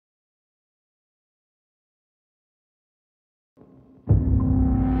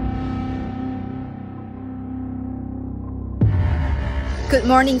Good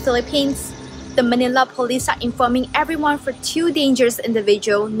morning, Philippines. The Manila police are informing everyone for two dangerous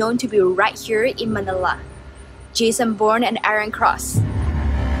individuals known to be right here in Manila. Bourne and Aaron Cross.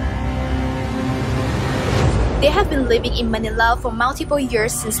 They have been living in Manila for multiple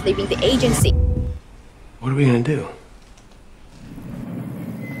years since leaving the agency. What are we gonna do?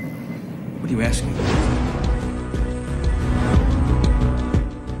 What are you asking?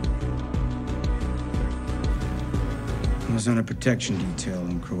 I was on a protection detail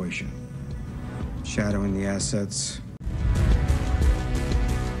in Croatia, shadowing the assets.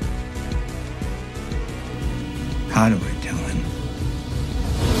 How do I tell him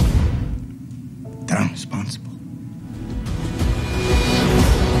that I'm responsible?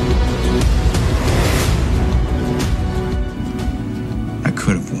 I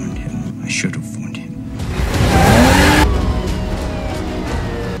could have warned him. I should have warned him.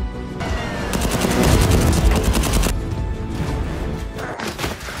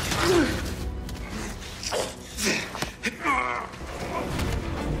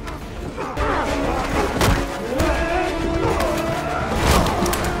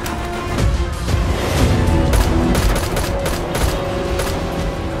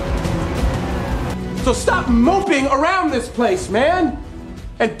 So stop moping around this place, man!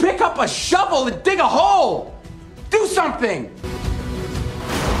 And pick up a shovel and dig a hole! Do something!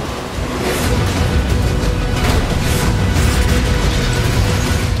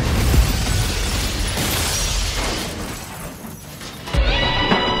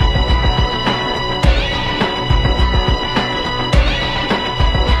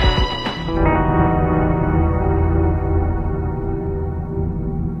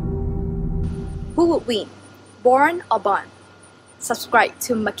 Who would win, Bourne or Bourne? Subscribe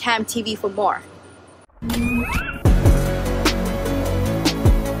to MacamTV for more.